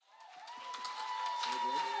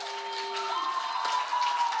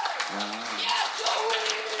Wow.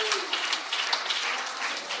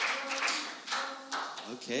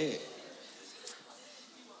 Okay.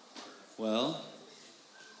 Well,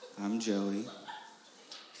 I'm Joey.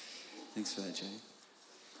 Thanks for that, Jay.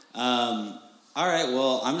 All right,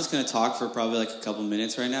 well, I'm just going to talk for probably like a couple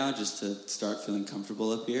minutes right now just to start feeling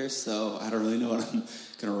comfortable up here. So I don't really know what I'm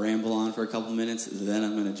going to ramble on for a couple minutes. Then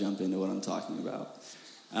I'm going to jump into what I'm talking about.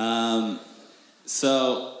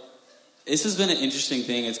 So this has been an interesting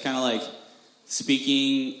thing. It's kind of like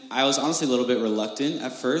speaking. I was honestly a little bit reluctant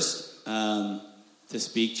at first to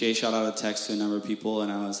speak. Jay shot out a text to a number of people,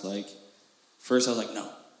 and I was like, no.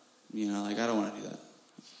 I don't want to do that.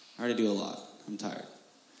 I already do a lot. I'm tired.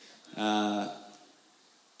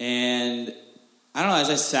 And I don't know, as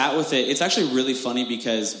I sat with it, it's actually really funny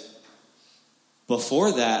because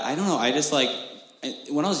before that, I don't know, I just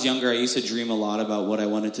when I was younger, I used to dream a lot about what I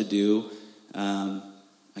wanted to do,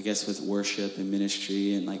 I guess with worship and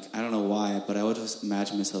ministry, and I don't know why, but I would just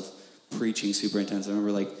imagine myself preaching super intense. I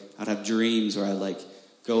remember I'd have dreams where I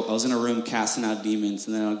was in a room casting out demons,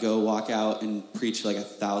 and then I'd go walk out and preach to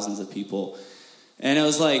thousands of people. And it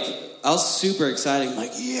was I was super excited. I'm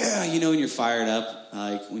yeah, when you're fired up,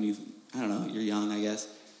 when you're young, I guess.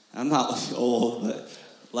 I'm not old, but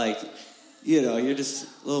you're just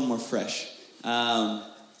a little more fresh. And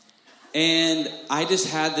I just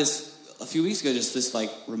had this, a few weeks ago, just this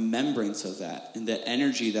remembrance of that and the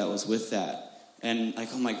energy that was with that. And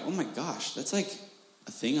I'm oh my gosh, that's a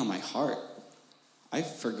thing on my heart. I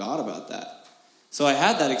forgot about that. So I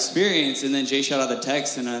had that experience, and then Jay shot out the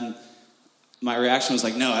text, and then my reaction was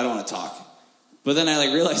no, I don't want to talk. But then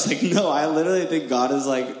I realized no, I literally think God is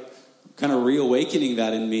kind of reawakening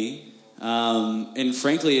that in me. And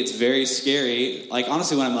frankly, it's very scary.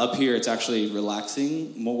 Honestly, when I'm up here, it's actually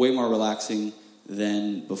relaxing, way more relaxing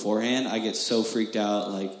than beforehand. I get so freaked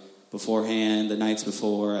out beforehand, the nights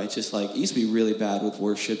before. I just it used to be really bad with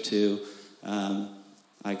worship too.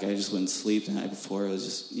 I just wouldn't sleep the night before. It was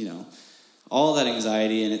just, all that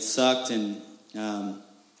anxiety, and it sucked. And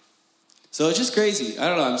so it's just crazy. I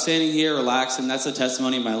don't know. I'm standing here relaxed, and that's a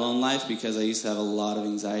testimony in my own life because I used to have a lot of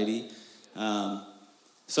anxiety.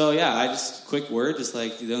 So yeah, I just, quick word, just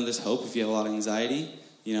there's hope if you have a lot of anxiety.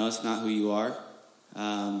 It's not who you are.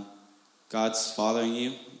 God's fathering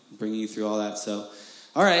you, bringing you through all that. So,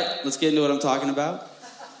 all right, let's get into what I'm talking about.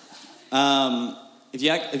 If you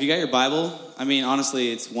got your Bible,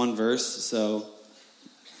 honestly, it's one verse, so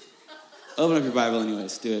open up your Bible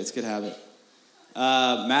anyways. Do it. It's a good habit.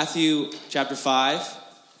 Matthew chapter 5.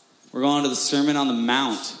 We're going to the Sermon on the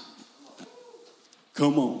Mount.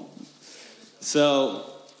 Come on. So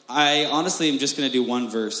I honestly am just going to do one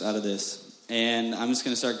verse out of this. And I'm just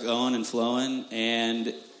going to start going and flowing, and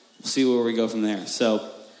we'll see where we go from there. So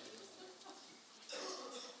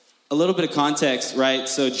a little bit of context, right?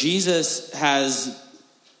 So Jesus has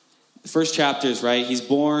the first chapters, right? He's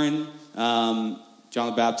born. John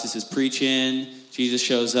the Baptist is preaching. Jesus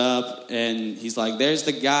shows up, and he's there's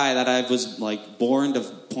the guy that I was born to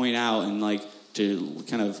point out and to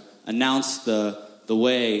kind of announce the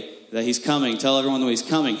way that he's coming, tell everyone the way he's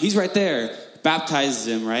coming. He's right there, baptizes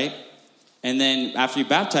him, right? And then after he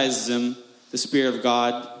baptizes him, the Spirit of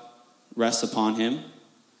God rests upon him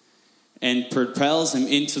and propels him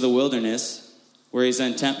into the wilderness, where he's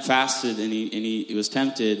then fasted and he was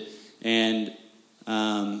tempted. And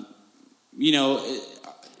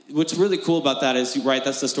what's really cool about that is, right,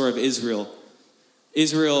 that's the story of Israel.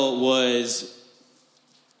 Israel was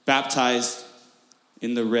baptized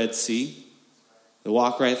in the Red Sea. They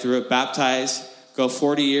walk right through it, baptized, go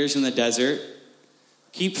 40 years in the desert,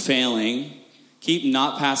 keep failing, keep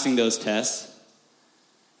not passing those tests,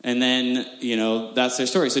 and then, that's their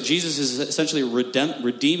story. So Jesus is essentially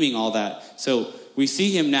redeeming all that. So we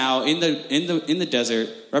see him now in the desert,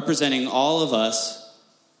 representing all of us,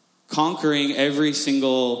 conquering every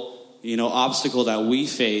single, obstacle that we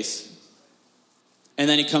face. And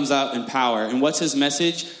then he comes out in power. And what's his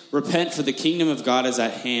message? Repent, for the kingdom of God is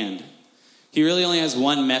at hand. He really only has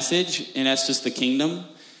one message, and that's just the kingdom.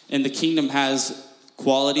 And the kingdom has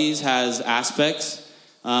qualities, has aspects.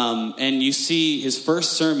 And you see his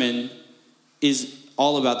first sermon is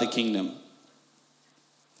all about the kingdom.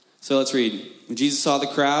 So let's read. When Jesus saw the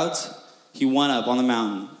crowds, he went up on the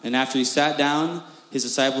mountain. And after he sat down, his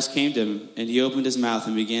disciples came to him, and he opened his mouth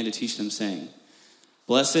and began to teach them, saying,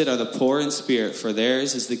 Blessed are the poor in spirit, for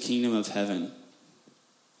theirs is the kingdom of heaven.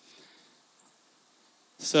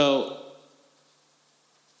 So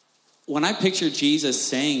when I picture Jesus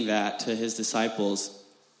saying that to his disciples,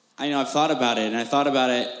 I've thought about it, and I thought about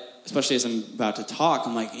it, especially as I'm about to talk.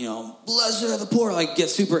 I'm blessed are the poor, get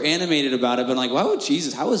super animated about it. But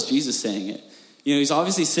how was Jesus saying it? He's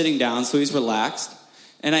obviously sitting down, so he's relaxed.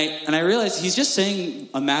 And I realized he's just saying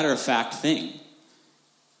a matter-of-fact thing.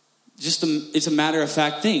 It's a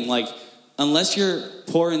matter-of-fact thing. Like, unless you're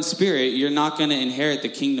poor in spirit, you're not going to inherit the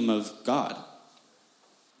kingdom of God.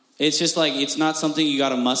 It's just like, it's not something you got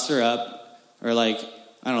to muster up or like,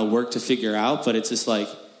 I don't know, work to figure out, but it's just like,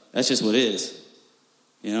 that's just what it is.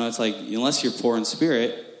 It's like, unless you're poor in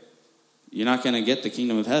spirit, you're not going to get the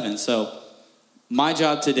kingdom of heaven. So my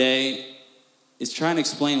job today is trying to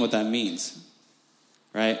explain what that means,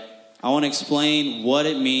 right? I want to explain what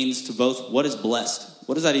it means to both, what is blessed?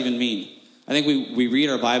 What does that even mean? I think we read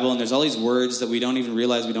our Bible and there's all these words that we don't even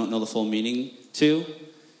realize we don't know the full meaning to,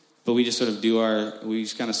 but we just sort of we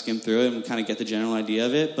just kind of skim through it and we kind of get the general idea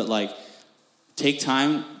of it. But like, take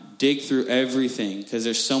time, dig through everything because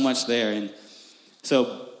there's so much there. And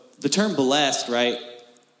so the term blessed, right?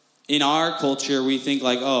 In our culture, we think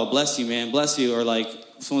like, oh, bless you, man, bless you. Or like,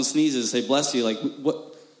 if someone sneezes, say bless you. Like,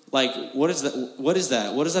 what is that? What is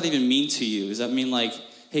that? What does that even mean to you? Does that mean like,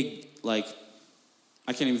 hey, like,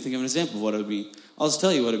 I can't even think of an example of what it would mean. I'll just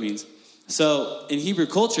tell you what it means. So in Hebrew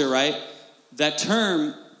culture, right, that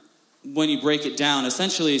term, when you break it down,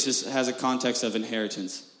 essentially it just has a context of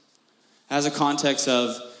inheritance. It has a context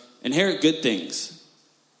of inherit good things.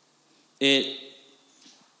 It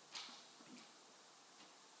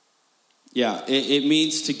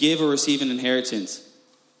means to give or receive an inheritance.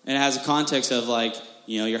 And it has a context of like,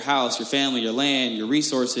 your house, your family, your land, your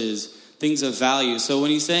resources, things of value. So when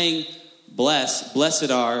he's saying blessed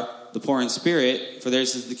are the poor in spirit, for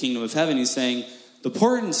theirs is the kingdom of heaven, he's saying the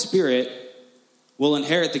poor in spirit will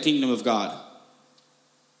inherit the kingdom of God.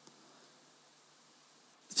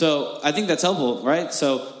 So I think that's helpful, right?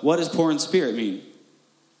 So what does poor in spirit mean?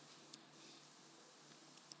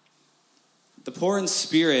 The poor in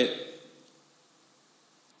spirit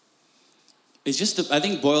is just, I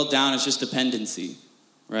think boiled down, is just dependency,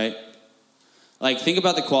 right? Like, think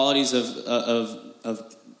about the qualities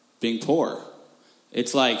of being poor.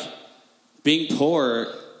 It's like, being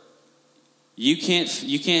poor, you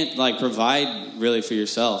can't like provide really for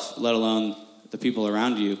yourself, let alone the people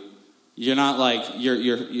around you. You're not like,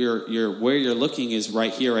 you're where you're looking is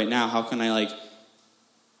right here, right now. How can I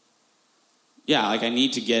I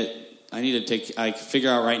need to figure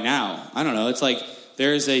out right now. I don't know. It's like,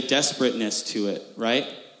 there's a desperateness to it, right?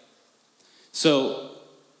 So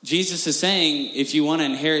Jesus is saying, if you want to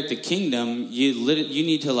inherit the kingdom, you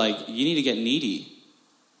need to get needy.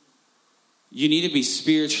 You need to be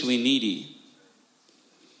spiritually needy.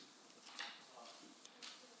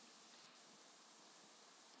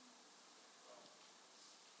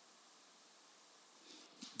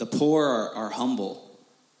 The poor are humble.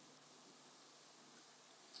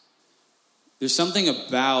 There's something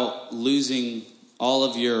about losing all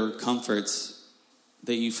of your comforts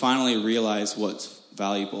that you finally realize what's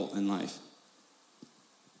valuable in life.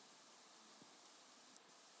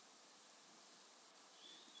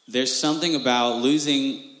 There's something about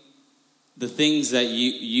losing the things that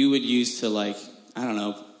you would use to, like, I don't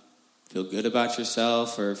know, feel good about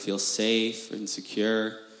yourself or feel safe and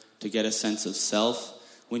secure, to get a sense of self.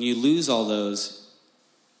 When you lose all those,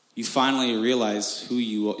 you finally realize who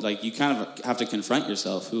you, like, you kind of have to confront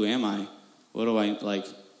yourself. Who am I? What do I, like,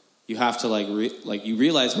 you have to, you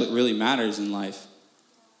realize what really matters in life.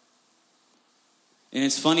 And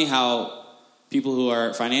it's funny how people who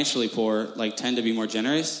are financially poor, tend to be more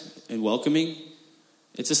generous and welcoming.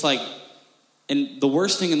 It's just and the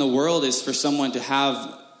worst thing in the world is for someone to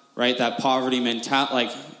have, right, that poverty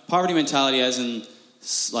mentality as in,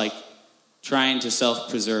 trying to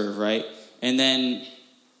self-preserve, right? And then,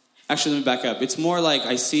 actually, let me back up. It's more like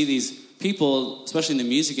I see these people, especially in the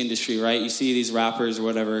music industry, right? You see these rappers or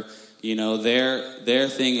whatever, their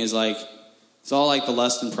thing is it's all the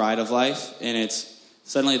lust and pride of life, and it's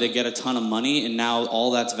suddenly they get a ton of money, and now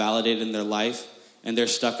all that's validated in their life, and they're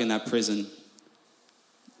stuck in that prison.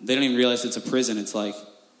 They don't even realize it's a prison.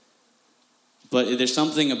 But there's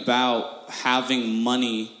something about having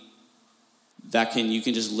money that you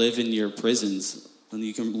can just live in your prisons, and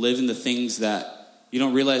you can live in the things that you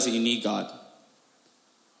don't realize that you need God.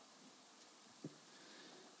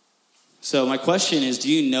 So my question is,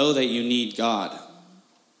 do you know that you need God?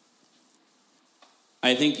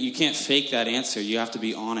 I think you can't fake that answer. You have to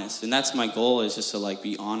be honest. And that's my goal, is just to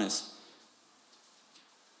be honest.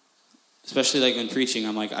 Especially in preaching,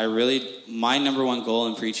 I'm my number one goal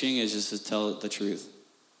in preaching is just to tell the truth.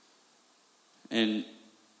 And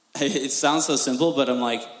it sounds so simple, but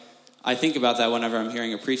I think about that whenever I'm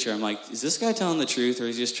hearing a preacher. I'm is this guy telling the truth, or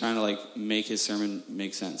is he just trying to make his sermon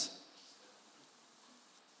make sense?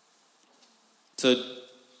 So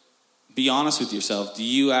be honest with yourself. Do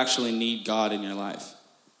you actually need God in your life?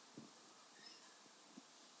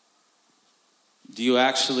 Do you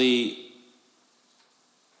actually...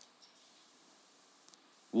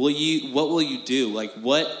 What will you do? Like,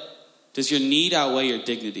 what does your need outweigh your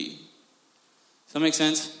dignity? Does that make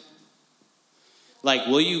sense? Like,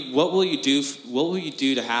 what will you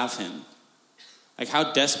do to have him? Like,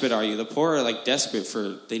 how desperate are you? The poor are like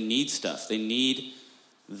desperate they need stuff. They need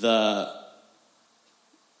they're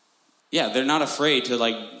not afraid to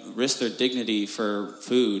like risk their dignity for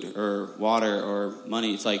food or water or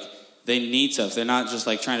money. It's like they need stuff. They're not just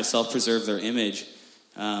like trying to self-preserve their image,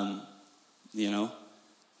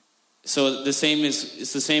 So it's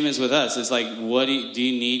the same as with us. It's like, what do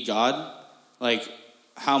you need God? Like,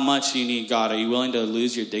 how much do you need God? Are you willing to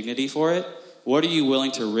lose your dignity for it? What are you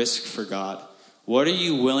willing to risk for God? What are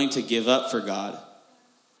you willing to give up for God?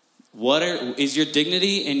 Is your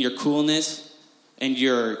dignity and your coolness and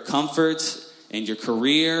your comforts and your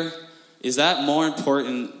career, is that more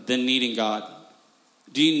important than needing God?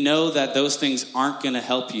 Do you know that those things aren't going to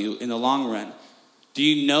help you in the long run? Do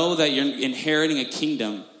you know that you're inheriting a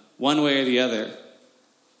kingdom one way or the other?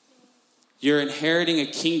 You're inheriting a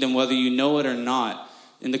kingdom whether you know it or not.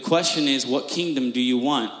 And the question is, what kingdom do you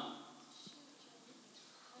want?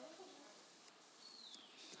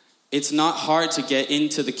 It's not hard to get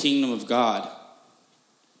into the kingdom of God.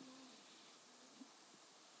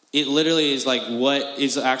 It literally is like, what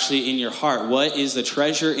is actually in your heart? What is the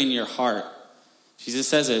treasure in your heart? Jesus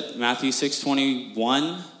says it, Matthew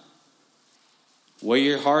 6:21. Where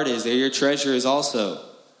your heart is, there your treasure is also.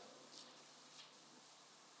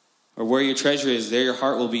 Or where your treasure is, there your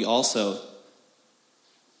heart will be also.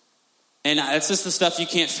 And that's just the stuff you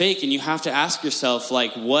can't fake, and you have to ask yourself,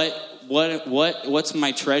 like, what's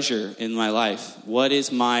my treasure in my life? What do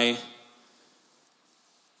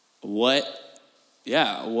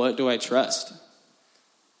I trust?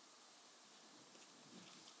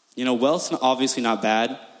 Wealth's obviously not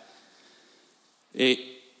bad.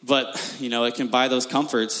 But it can buy those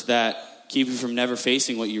comforts that keep you from never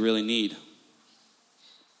facing what you really need.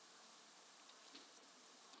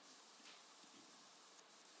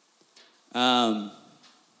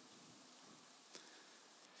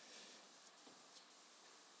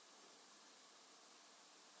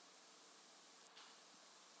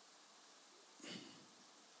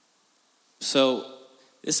 So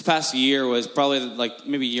this past year was probably like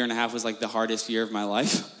maybe a year and a half was like the hardest year of my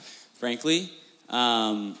life, frankly.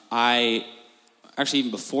 I actually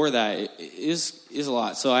even before that it is a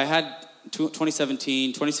lot. So I had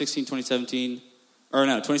 2017,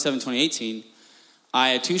 2018. I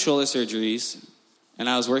had 2 shoulder surgeries, and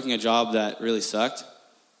I was working a job that really sucked.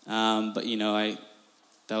 But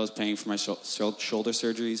that was paying for my shoulder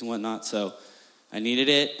surgeries and whatnot, so I needed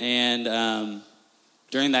it. And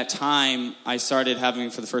during that time, I started having,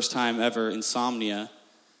 for the first time ever, insomnia,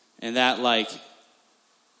 and that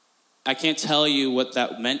I can't tell you what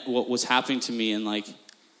that meant, what was happening to me. And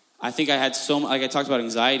I think I had I talked about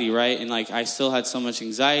anxiety, right? And I still had so much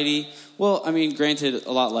anxiety. Well, I mean, granted,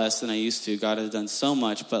 a lot less than I used to. God has done so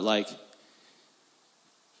much, but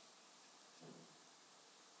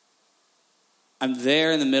I'm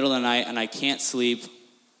there in the middle of the night and I can't sleep.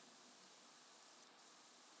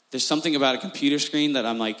 There's something about a computer screen that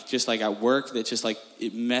I'm just at work that just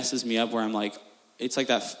it messes me up, where I'm it's like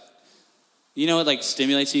that. It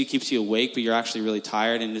stimulates you, keeps you awake, but you're actually really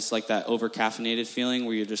tired, and it's that over-caffeinated feeling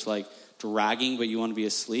where you're just dragging, but you want to be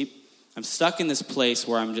asleep. I'm stuck in this place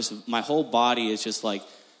where my whole body is just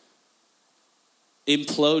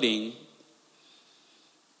imploding.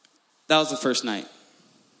 That was the first night.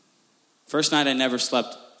 First night I never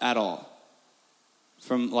slept at all.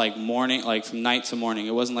 From morning, from night to morning.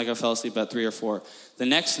 It wasn't I fell asleep at 3 or 4. The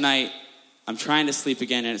next night, I'm trying to sleep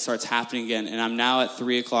again, and it starts happening again, and I'm now at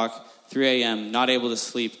 3 a.m., not able to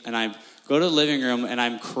sleep, and I go to the living room, and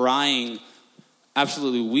I'm crying,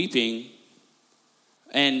 absolutely weeping,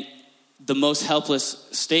 and the most helpless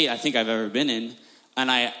state I think I've ever been in, and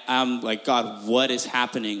I'm like, God, what is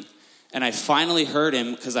happening? And I finally heard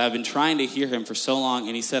him, because I've been trying to hear him for so long,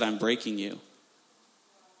 and he said, I'm breaking you.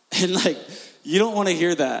 And you don't want to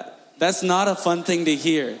hear that. That's not a fun thing to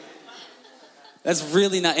hear. That's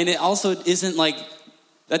really not, and it also isn't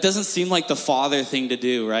that doesn't seem like the father thing to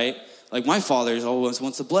do, right? My father always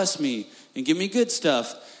wants to bless me and give me good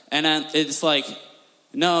stuff. And it's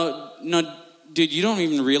no, dude, you don't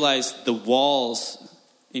even realize the walls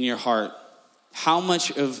in your heart. How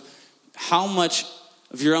much of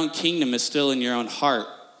your own kingdom is still in your own heart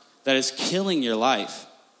that is killing your life.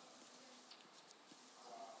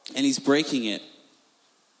 And he's breaking it.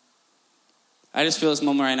 I just feel this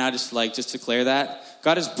moment right now, just declare that.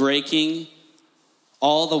 God is breaking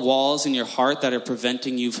all the walls in your heart that are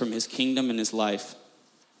preventing you from his kingdom and his life.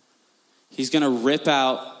 He's going to rip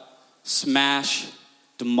out, smash,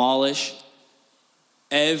 demolish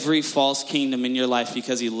every false kingdom in your life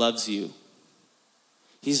because he loves you.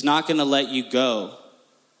 He's not going to let you go.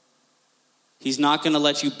 He's not going to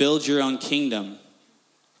let you build your own kingdom.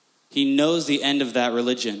 He knows the end of that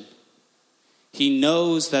religion. He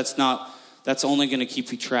knows that's only going to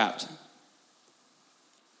keep you trapped.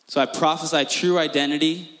 So I prophesy true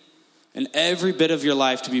identity and every bit of your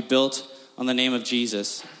life to be built on the name of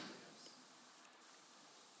Jesus.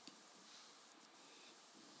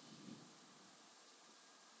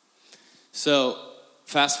 So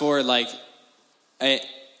fast forward,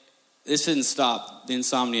 this didn't stop the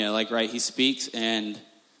insomnia. He speaks and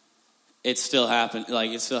it's still happening.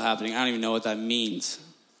 It's still happening. I don't even know what that means.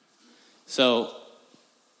 So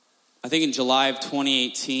I think in July of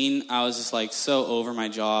 2018, I was just so over my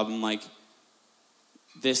job. I'm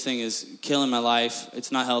this thing is killing my life.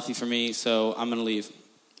 It's not healthy for me, so I'm going to leave.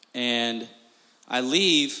 And I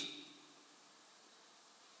leave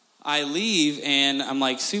and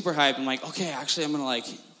I'm super hyped. I'm okay, actually I'm going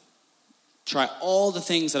to try all the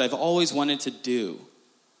things that I've always wanted to do.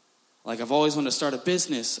 I've always wanted to start a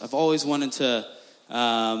business. I've always wanted to,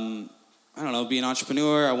 be an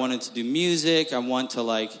entrepreneur. I wanted to do music. I want to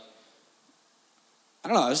I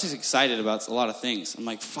was just excited about a lot of things.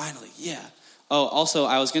 I'm finally, yeah. Oh, also,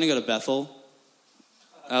 I was going to go to Bethel.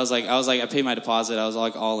 I paid my deposit. I was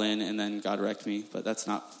all in, and then God wrecked me. But that's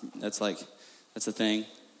a thing.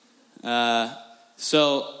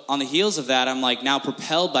 So on the heels of that, I'm now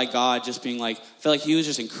propelled by God just being I feel he was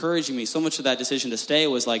just encouraging me. So much of that decision to stay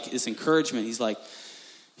was this encouragement. He's like,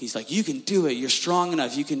 you can do it. You're strong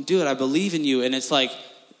enough. You can do it. I believe in you. And it's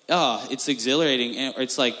it's exhilarating. And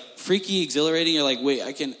it's freaky exhilarating. You're wait,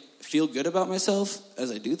 I can feel good about myself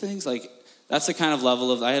as I do things. That's the kind of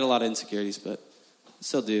level I had a lot of insecurities, but I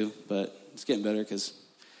still do. But it's getting better because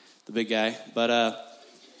the big guy. But,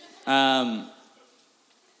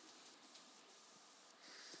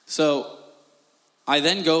 so I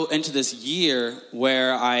then go into this year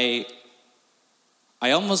where I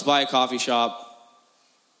almost buy a coffee shop.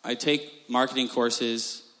 I take marketing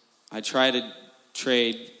courses. I try to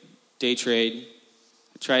day trade.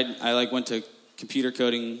 I went to computer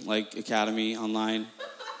coding academy online.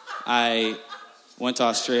 I went to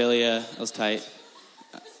Australia. That was tight.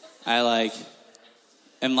 I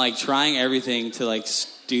am trying everything to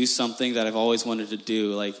do something that I've always wanted to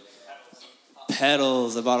do.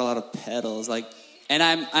 Pedals. I bought a lot of pedals. It's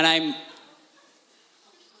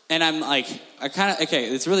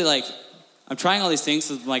really I'm trying all these things.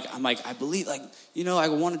 So I believe, I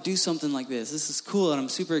want to do something like this. This is cool, and I'm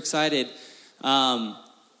super excited.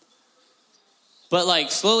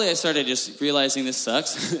 But slowly I started just realizing this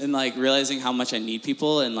sucks, and realizing how much I need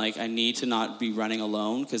people, and I need to not be running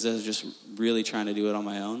alone because I was just really trying to do it on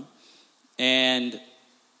my own. And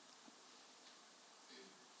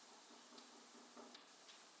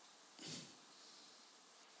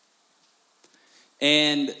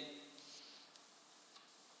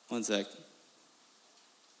one sec.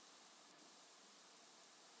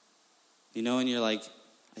 And you're I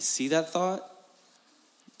see that thought,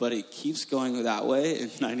 but it keeps going that way,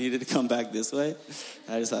 and I needed to come back this way.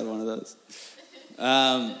 I just had one of those.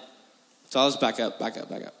 So I'll just back up.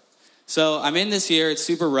 So I'm in this year. It's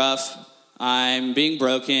super rough. I'm being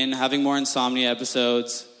broken, having more insomnia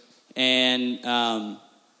episodes, and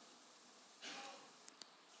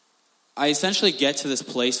I essentially get to this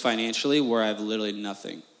place financially where I have literally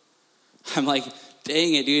nothing. I'm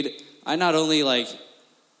dang it, dude. I not only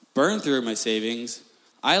burned through my savings,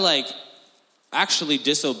 I actually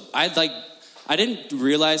I didn't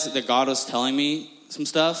realize that God was telling me some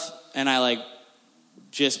stuff, and I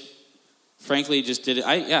just frankly just did it.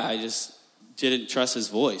 I just didn't trust his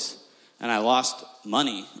voice, and I lost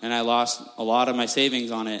money, and I lost a lot of my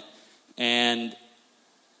savings on it, and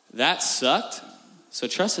that sucked. So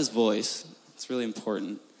trust his voice. It's really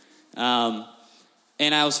important.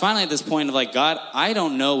 And I was finally at this point of God, I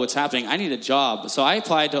don't know what's happening. I need a job. So I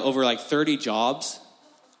applied to over 30 jobs,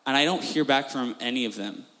 and I don't hear back from any of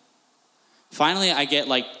them. Finally, I get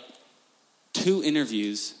 2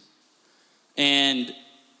 interviews, and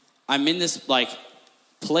I'm in this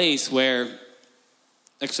place where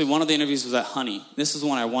actually one of the interviews was at Honey. This is the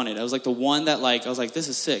one I wanted. I was the one that I was this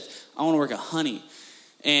is sick. I want to work at Honey.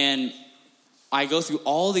 And I go through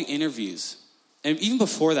all the interviews. And even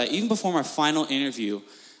before that, even before my final interview,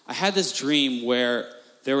 I had this dream where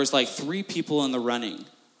there was 3 people in the running.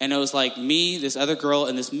 And it was me, this other girl,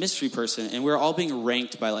 and this mystery person. And we were all being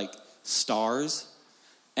ranked by stars.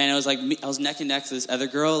 And it was like, I was neck and neck to this other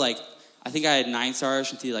girl. Like, I think I had 9 stars,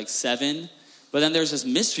 she had like 7. But then there was this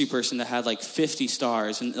mystery person that had like 50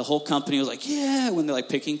 stars. And the whole company was like, yeah, when they're like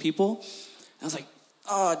picking people. I was like,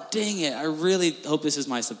 oh, dang it. I really hope this is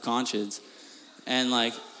my subconscious. And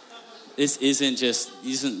like, this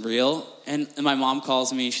isn't real. And my mom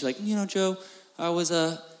calls me. She's like, Joe, I was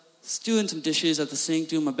doing some dishes at the sink,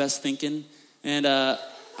 doing my best thinking. And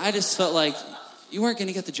I just felt like you weren't going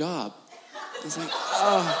to get the job. I was like,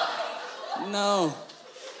 oh, no.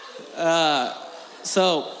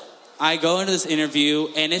 So I go into this interview,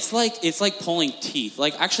 and it's like pulling teeth.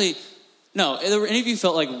 Like, actually, no, the interview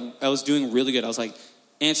felt like I was doing really good. I was like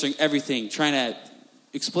answering everything, trying to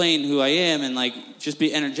explain who I am, and like just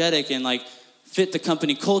be energetic and like fit the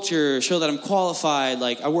company culture, show that I'm qualified.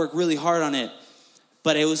 Like, I work really hard on it.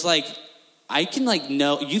 But it was like, I can like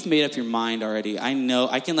know you've made up your mind already.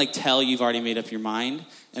 I can like tell you've already made up your mind.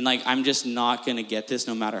 And like, I'm just not going to get this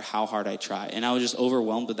no matter how hard I try. And I was just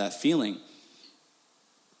overwhelmed with that feeling.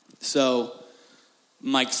 So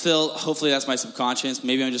I'm like, still, hopefully that's my subconscious.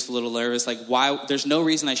 Maybe I'm just a little nervous. Like, why? There's no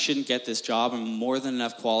reason I shouldn't get this job. I'm more than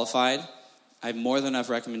enough qualified. I have more than enough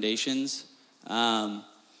recommendations. And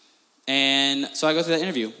so I go through that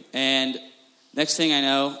interview. And next thing I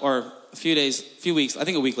know, or a few weeks, I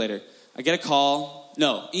think a week later, I get a call.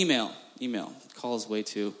 No, email. Call is way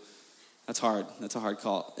too... That's hard. That's a hard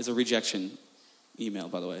call. It's a rejection email,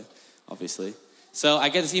 by the way, obviously. So I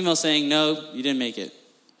get this email saying, no, you didn't make it.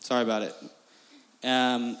 Sorry about it.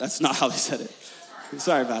 That's not how they said it.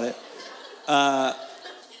 Sorry about it.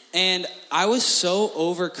 And I was so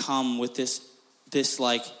overcome with this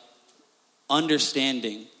like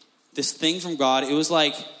understanding, this thing from God. It was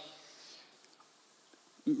like,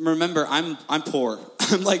 remember, I'm poor.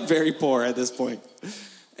 I'm like very poor at this point.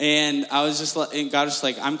 And I was just like, and God was just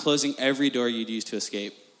like, I'm closing every door you'd use to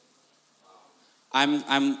escape.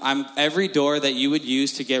 I'm every door that you would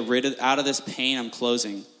use to get out of this pain, I'm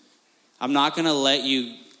closing. I'm not going to let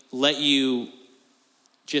you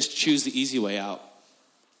just choose the easy way out.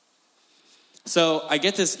 So I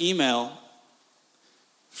get this email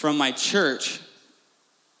from my church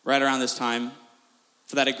right around this time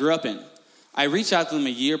that I grew up in. I reached out to them a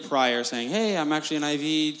year prior saying, hey, I'm actually an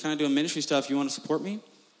IV, kind of doing ministry stuff. You want to support me?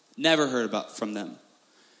 Never heard from them.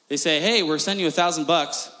 They say, hey, we're sending you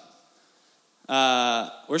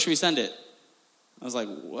 $1,000. Where should we send it? I was like,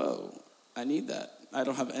 whoa, I need that. I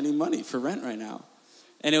don't have any money for rent right now.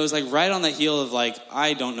 And it was like right on the heel of like,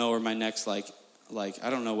 I don't know where my next, like I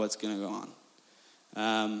don't know what's going to go on.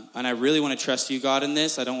 And I really want to trust you, God, in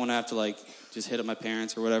this. I don't want to have to like just hit up my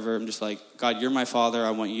parents or whatever. I'm just like, God, you're my father.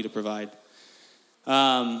 I want you to provide.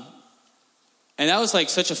 And that was like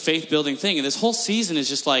such a faith-building thing. And this whole season is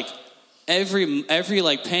just like every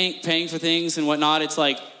like paying for things and whatnot. It's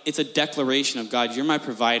like, it's a declaration of God, you're my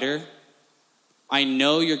provider. I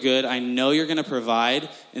know you're good. I know you're going to provide.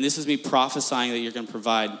 And this is me prophesying that you're going to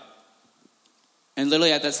provide. And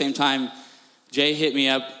literally at that same time, Jay hit me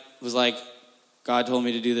up, was like, God told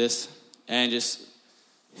me to do this. And just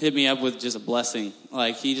hit me up with just a blessing.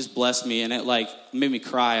 Like, he just blessed me. And it like made me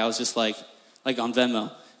cry. I was just like on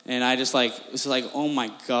Venmo. And I just like, it was like, oh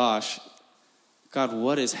my gosh, God,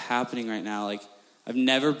 what is happening right now? Like, I've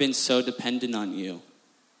never been so dependent on you.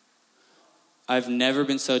 I've never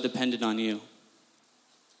been so dependent on you.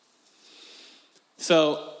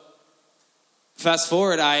 So, fast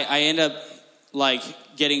forward, I end up like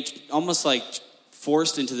getting almost like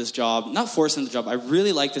forced into this job. Not forced into the job. I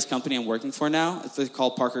really like this company I'm working for now. It's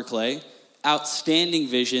called Parker Clay. Outstanding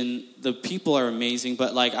vision. The people are amazing,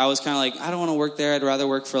 but like I was kind of like, I don't want to work there. I'd rather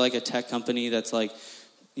work for like a tech company that's like,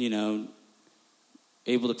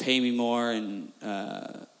 able to pay me more and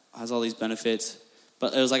has all these benefits.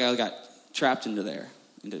 But it was like I got trapped into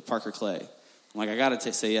Parker Clay. I'm like, I got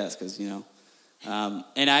to say yes because,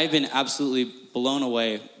 and I've been absolutely blown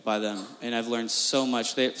away by them, and I've learned so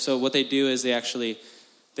much. So what they do is they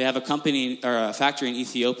have a company or a factory in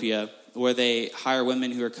Ethiopia where they hire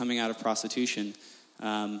women who are coming out of prostitution,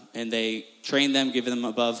 and they train them, give them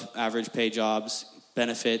above average pay jobs,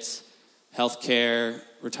 benefits, health care,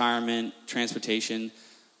 retirement, transportation,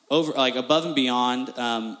 above and beyond,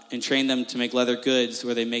 and train them to make leather goods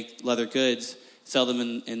where they make leather goods, sell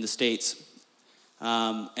them in the States.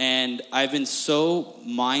 And I've been so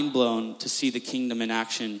mind blown to see the kingdom in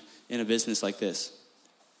action in a business like this.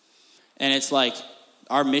 And it's like,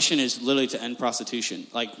 our mission is literally to end prostitution.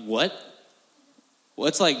 Like, what?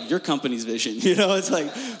 What's like your company's vision? It's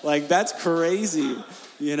like that's crazy,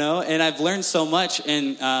 And I've learned so much,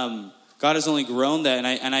 and God has only grown that,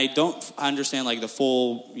 and I don't understand like the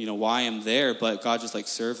full, why I'm there, but God just like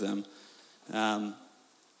served them.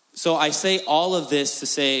 So I say all of this to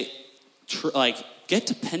say, get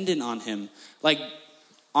dependent on him. Like,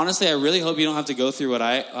 honestly, I really hope you don't have to go through what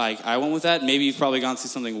I went with that. Maybe you've probably gone through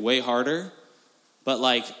something way harder. But,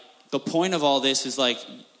 like, the point of all this is, like,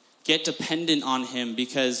 get dependent on him,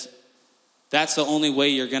 because that's the only way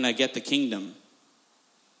you're going to get the kingdom.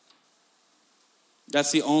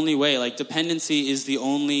 That's the only way. Like, dependency is the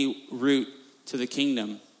only route to the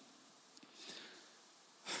kingdom.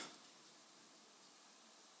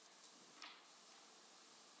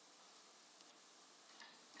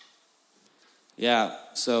 Yeah,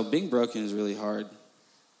 so being broken is really hard.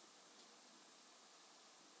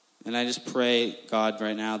 And I just pray, God,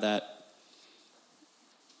 right now that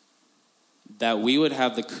we would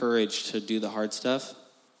have the courage to do the hard stuff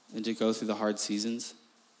and to go through the hard seasons.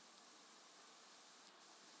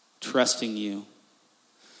 Trusting you.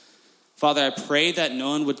 Father, I pray that no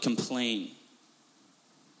one would complain.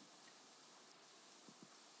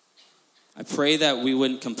 I pray that we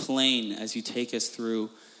wouldn't complain as you take us through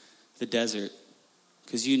the desert,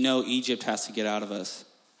 because you know Egypt has to get out of us.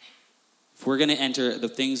 If we're going to enter the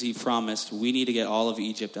things you've promised, we need to get all of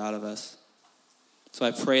Egypt out of us. So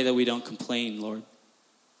I pray that we don't complain, Lord.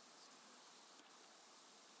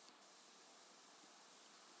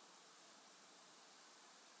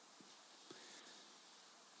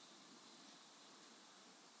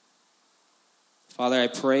 Father, I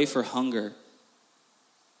pray for hunger.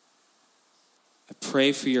 I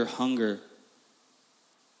pray for your hunger.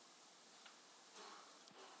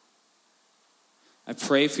 I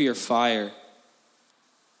pray for your fire.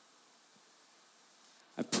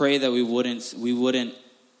 I pray that we wouldn't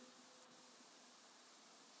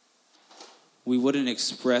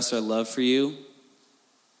express our love for you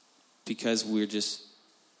because we just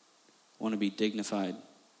want to be dignified.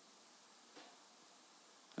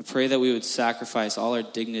 I pray that we would sacrifice all our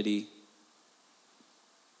dignity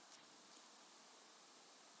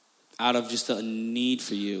out of just a need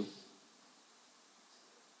for you.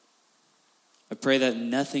 I pray that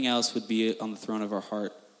nothing else would be on the throne of our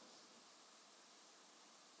heart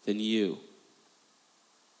than you.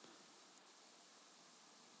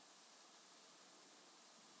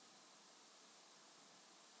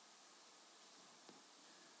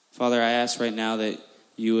 Father, I ask right now that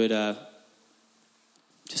you would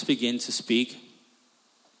just begin to speak.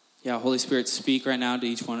 Yeah, Holy Spirit, speak right now to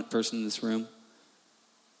each one person in this room.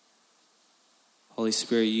 Holy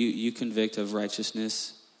Spirit, you convict of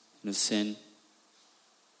righteousness and of sin.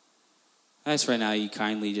 I ask right now you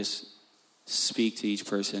kindly just speak to each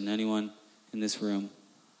person, anyone in this room.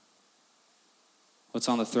 What's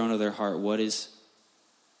on the throne of their heart? What do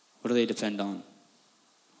they depend on?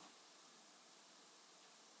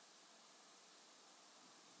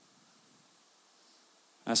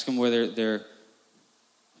 Ask them where they're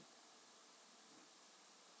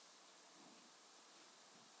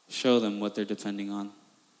show them what they're depending on.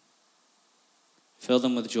 Fill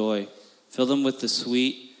them with joy. Fill them with the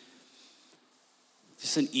sweet,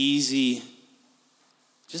 just an easy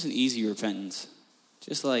repentance.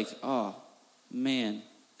 Just like, oh, man,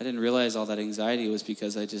 I didn't realize all that anxiety was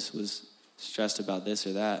because I just was stressed about this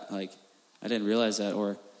or that. Like, I didn't realize that.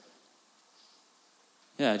 Or,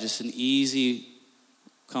 yeah, just an easy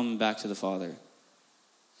coming back to the Father.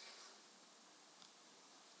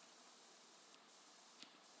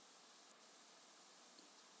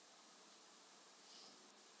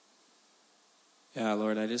 Yeah,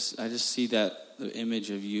 Lord, I just see the image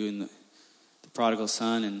of you and the prodigal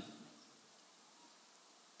son, and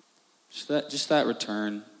just that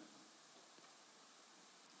return.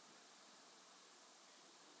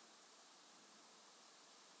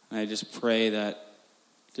 And I just pray that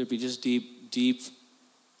there'd be just deep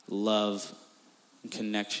love and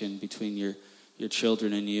connection between your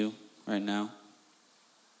children and you right now.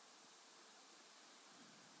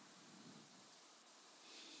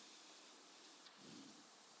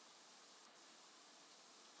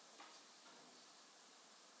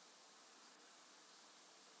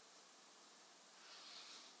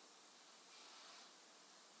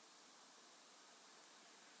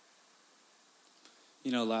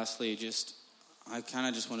 Lastly, I kind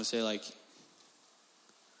of just want to say,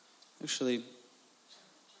 actually,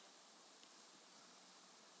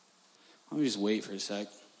 let me just wait for a sec.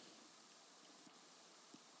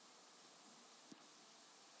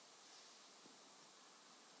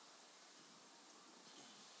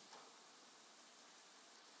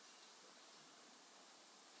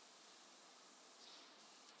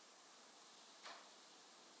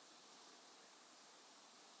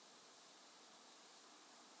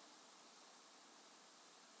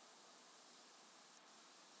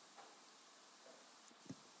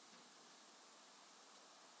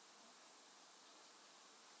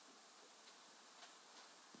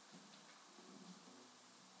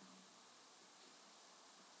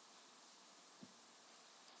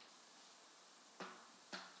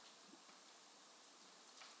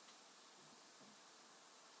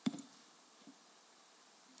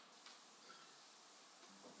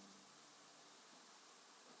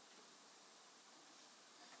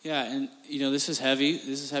 Yeah, and this is heavy.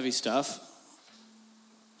 This is heavy stuff.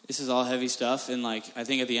 This is all heavy stuff, and I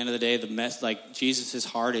think at the end of the day, Jesus'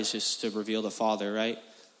 heart is just to reveal the Father, right?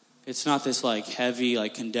 It's not this heavy,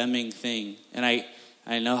 condemning thing, and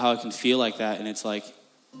I know how it can feel like that, and it's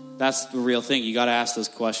that's the real thing. You got to ask those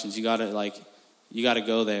questions. You got to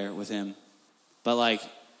go there with him, but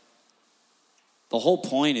the whole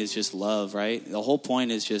point is just love, right? The whole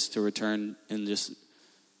point is just to return and just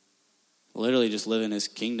literally just live in his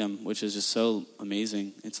kingdom, which is just so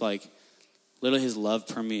amazing. It's literally his love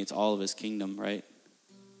permeates all of his kingdom, right?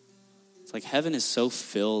 It's heaven is so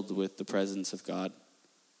filled with the presence of God.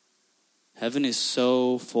 Heaven is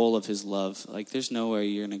so full of his love. There's nowhere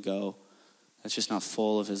you're going to go that's just not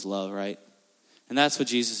full of his love, right? And that's what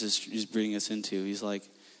Jesus is bringing us into. He's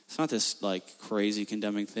it's not this crazy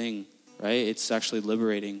condemning thing, right? It's actually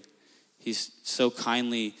liberating. He's so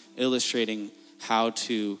kindly illustrating how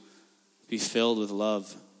to be filled with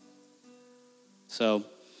love. So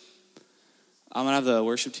I'm going to have the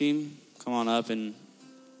worship team come on up and,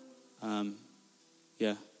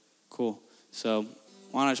 yeah, cool. So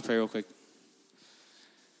why don't I just pray real quick?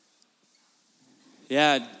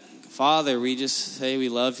 Yeah, Father, we just say we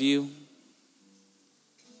love you.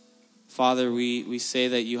 Father, we say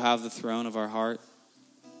that you have the throne of our heart.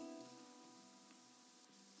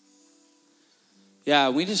 Yeah,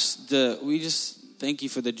 we just thank you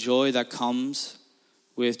for the joy that comes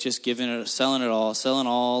with just selling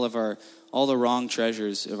all the wrong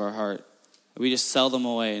treasures of our heart. We just sell them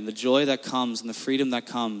away, and the joy that comes and the freedom that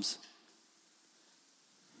comes.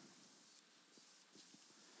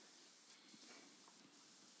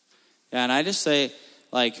 Yeah, and I just say,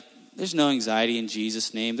 there's no anxiety in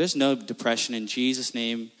Jesus' name. There's no depression in Jesus'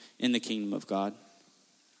 name in the kingdom of God.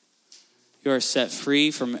 You are set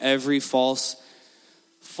free from every false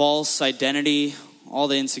identity, all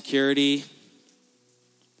the insecurity.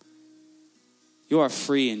 You are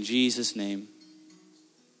free in Jesus' name.